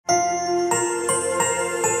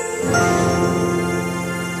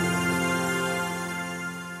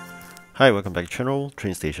Hi, welcome back to the channel,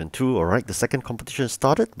 TrainStation 2. Alright, the second competition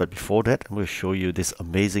started, but before that, I'm going to show you this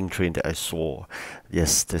amazing train that I saw.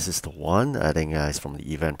 Yes, this is the one. I think it's from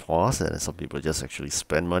the event pass, and some people just actually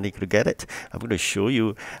spend money to get it. I'm going to show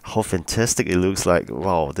you how fantastic it looks like.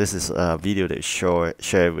 Wow, this is a video that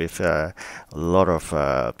share with a lot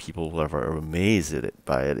of people who are amazed at it,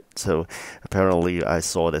 by it. So apparently I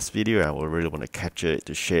saw this video and I really want to capture it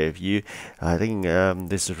to share with you. I think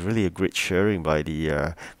this is really a great sharing by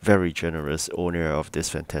the very generous owner of this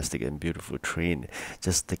fantastic and beautiful train.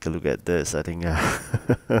 Just take a look at this. I think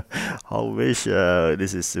I wish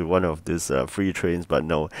this is one of these free trains, but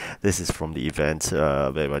no, this is from the event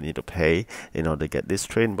where I need to pay in order to get this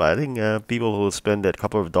train. But I think people who spend that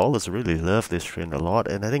couple of dollars really love this train a lot,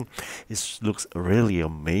 and I think it looks really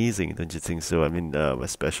amazing, don't you think so? I mean,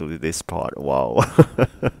 especially this part. Wow.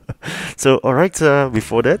 So alright,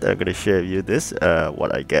 before that, I'm gonna share with you this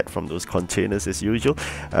what I get from those containers as usual.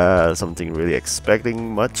 Something really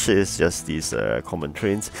expecting much is just these common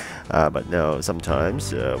trains, but now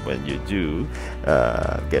sometimes when you do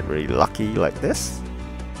get really lucky like this.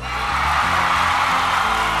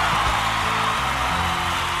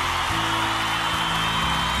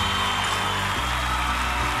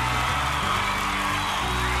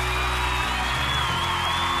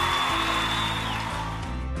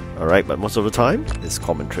 Alright, but most of the time, it's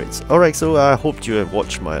common traits. Alright, so I hope you have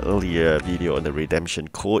watched my earlier video on the redemption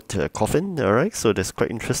code coffin. Alright, so that's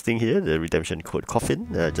quite interesting here, the redemption code coffin.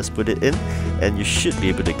 Just put it in, and you should be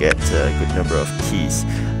able to get a good number of keys.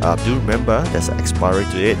 Do remember, there's an expiry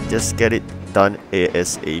to it. Just get it done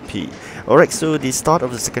ASAP. Alright, so the start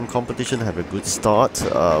of the second competition have a good start.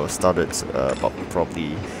 Started about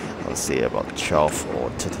probably, I'll say about 12 or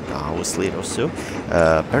 13 hours late or so.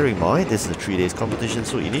 Bear in mind, this is a 3 days competition,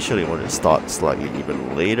 so initially I wanted to start slightly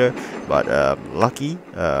even later, but lucky,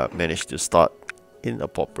 managed to start in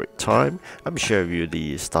appropriate time. I'm sharing with you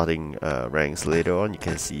the starting ranks later on. You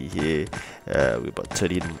can see here we're about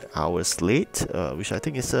 13 hours late, which I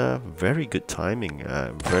think is a very good timing.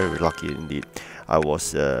 Very lucky indeed. I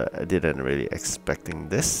didn't really expecting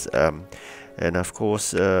this. And of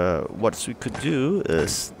course, what we could do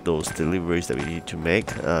is those deliveries that we need to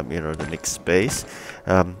make in order to make space.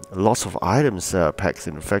 Lots of items packed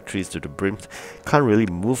in the factories to the brim. Can't really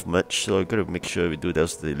move much, so I got to make sure we do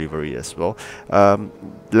those delivery as well.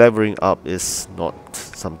 Leveling up is not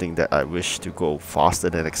something that I wish to go faster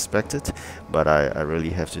than expected, but I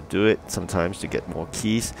really have to do it sometimes to get more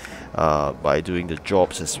keys by doing the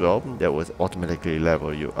jobs as well. That would automatically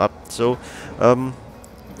level you up. So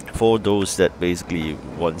for those that basically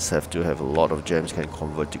once have to have a lot of gems can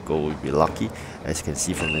convert to gold, will be lucky. As you can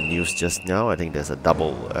see from the news just now, I think there's a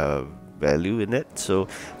double value in it. So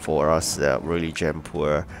for us really gem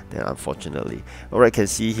poor, then unfortunately. Alright, can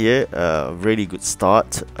see here really good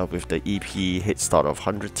start with the EP head start of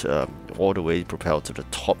 100 all the way propelled to the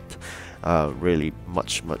top. Really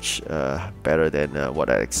much better than what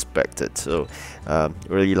I expected. So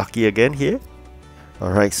really lucky again here.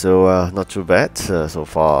 Alright, so not too bad so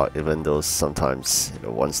far, even though sometimes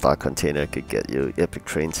one-star container could get you epic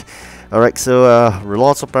trains. Alright, so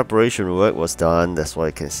lots of preparation work was done. That's why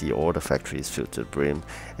you can see all the factories filled to the brim.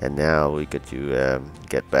 And now we get to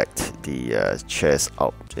get back the chairs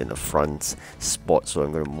out in the front spot. So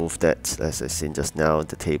I'm going to move that, as I seen just now,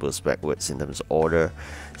 the tables backwards in terms of order.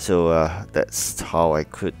 So that's how I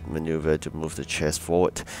could maneuver to move the chairs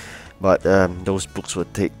forward. But those books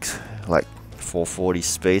would take like 440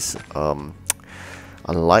 space.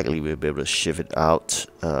 Unlikely we'll be able to shift it out,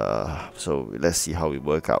 so let's see how we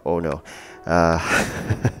work out. Oh no,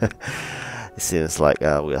 it seems like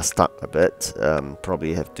we are stuck a bit.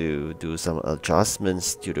 Probably have to do some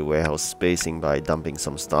adjustments to the warehouse spacing by dumping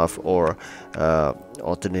some stuff, or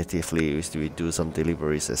alternatively we do some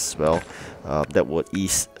deliveries as well. That would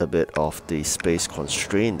ease a bit of the space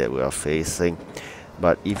constraint that we are facing.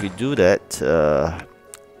 But if we do that,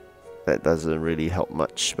 that doesn't really help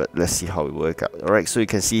much, but let's see how it works out. Alright, so you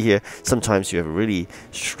can see here, sometimes you have really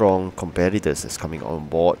strong competitors that's coming on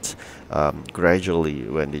board gradually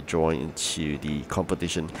when they join into the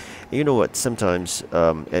competition. And you know what, sometimes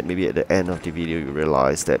maybe at the end of the video you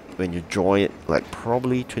realize that when you join it like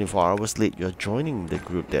probably 24 hours late, you're joining the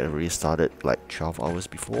group that already started like 12 hours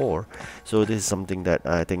before. So this is something that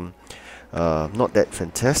I think not that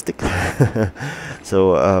fantastic.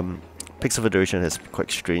 So Pixel Federation has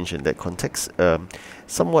quite strange in that context.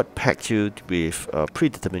 Somewhat packed you with a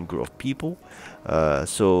predetermined group of people,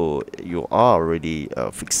 so you are already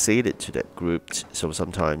fixated to that group. So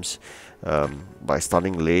sometimes by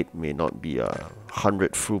starting late may not be a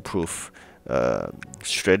 100 foolproof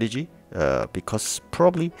strategy. Because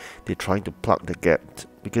probably they're trying to plug the gap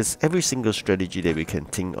because every single strategy that we can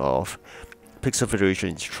think of, Pixel Federation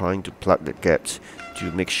is trying to plug the gaps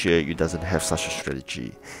to make sure you doesn't have such a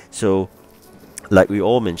strategy. So like we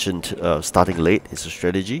all mentioned, starting late is a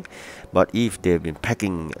strategy, but if they've been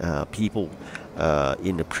packing people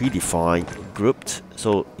in a predefined group,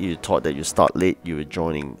 so you thought that you start late, you were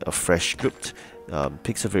joining a fresh group,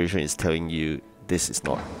 Pixel Federation is telling you this is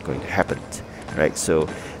not going to happen, right? So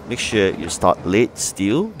make sure you start late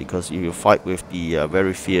still, because if you fight with the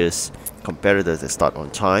very fierce competitors that start on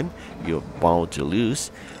time, you're bound to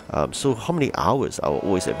lose. So how many hours? I will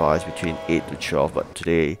always advise between 8 to 12, but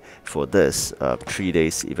today for this 3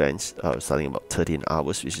 days events, starting about 13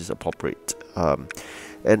 hours, which is appropriate.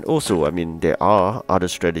 And also, I mean, there are other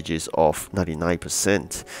strategies of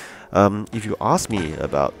 99%. If you ask me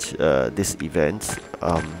about this event,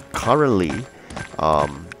 currently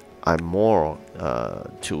I'm more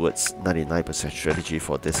towards 99% strategy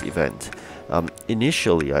for this event.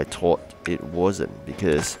 Initially, I thought it wasn't,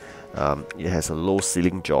 because it has a low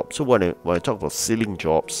ceiling job. So when I talk about ceiling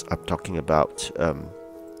jobs, I'm talking about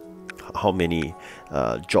how many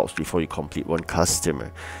jobs before you complete one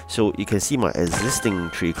customer. So you can see my existing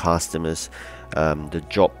 3 customers, the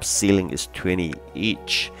job ceiling is 20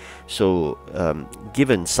 each. So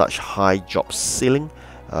given such high job ceiling,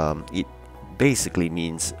 it basically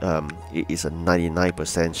means it is a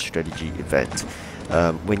 99% strategy event.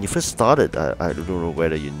 When you first started, I don't know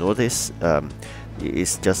whether you know this, it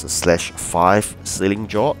is just a /5 ceiling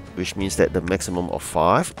job, which means that the maximum of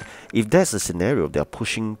 5. If that's the scenario, they are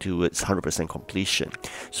pushing towards 100% completion.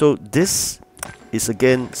 So this is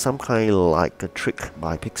again some kind of like a trick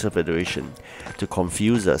by Pixel Federation to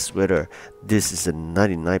confuse us whether this is a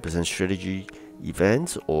 99% strategy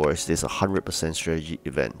event or is this a 100% strategy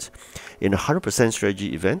event. In a 100%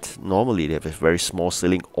 strategy event, normally they have a very small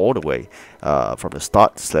ceiling all the way from the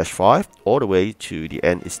start /5 all the way to the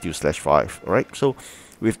end is still /5. Alright, so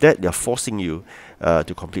with that they're forcing you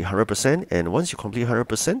to complete 100%, and once you complete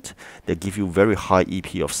 100%, they give you very high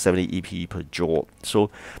EP of 70 EP per job. So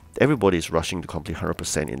everybody is rushing to complete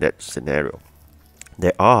 100% in that scenario.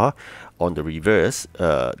 There are, on the reverse,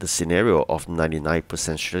 the scenario of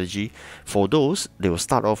 99% strategy. For those, they will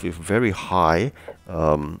start off with very high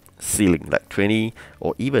ceiling, like 20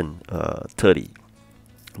 or even 30.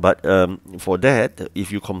 But for that,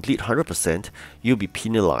 if you complete 100%, you'll be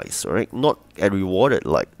penalized, alright? Not rewarded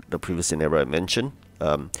like the previous scenario I mentioned,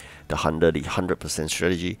 the 100%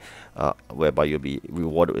 strategy, whereby you'll be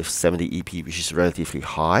rewarded with 70 EP, which is relatively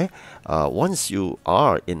high. Once you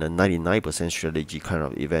are in a 99% strategy kind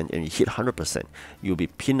of event and you hit 100%, you'll be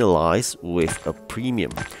penalized with a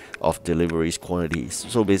premium of deliveries quantities.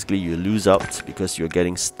 So basically you lose out because you're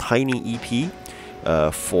getting tiny EP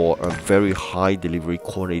for a very high delivery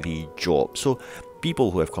quantity job. So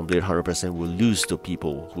people who have completed 100% will lose to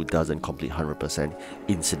people who doesn't complete 100%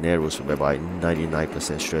 in scenarios whereby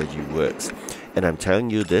 99% strategy works. And I'm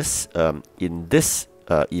telling you this, in this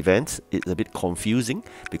event, it's a bit confusing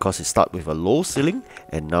because it starts with a low ceiling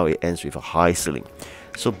and now it ends with a high ceiling.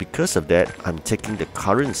 So because of that, I'm taking the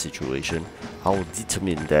current situation, I'll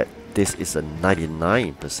determine that this is a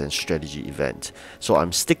 99% strategy event. So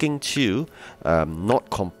I'm sticking to not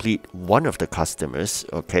complete one of the customers,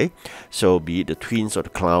 okay? So be it the twins or the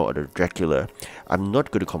clown or the Dracula, I'm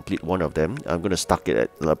not going to complete one of them. I'm going to stuck it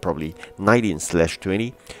at probably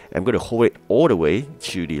 19/20. I'm going to hold it all the way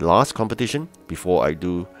to the last competition before I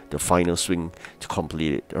do the final swing to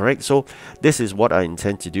complete it. Alright, so this is what I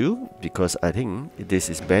intend to do because I think this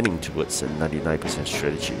is bending towards a 99%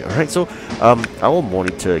 strategy. Alright, so I will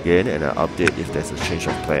monitor again and I'll update if there's a change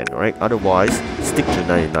of plan. Alright, otherwise stick to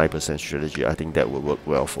 99% strategy. I think that will work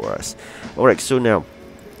well for us. Alright, so now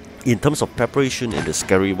in terms of preparation in the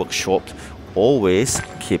Scary workshop, always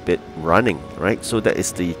keep it running, right? So that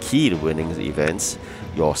is the key to winning the events.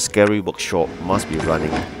 Your Scary workshop must be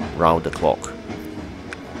running round the clock.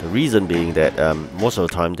 The reason being that most of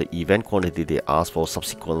the time the event quantity they ask for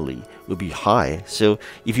subsequently will be high. So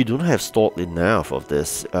if you do not have stock enough of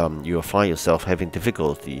this, you will find yourself having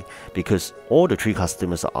difficulty because all the 3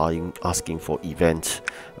 customers are asking for event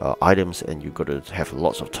items and you've got to have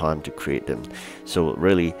lots of time to create them. So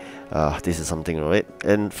really, this is something, right?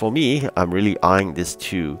 And for me, I'm really eyeing these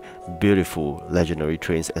 2 beautiful legendary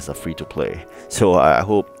trains as a free-to-play. So I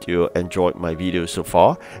hope you enjoyed my video so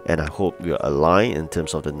far, and I hope we are aligned in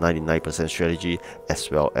terms of the 99% strategy as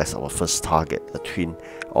well as our first target, a twin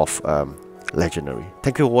of legendary.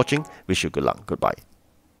 Thank you for watching. Wish you good luck. Goodbye.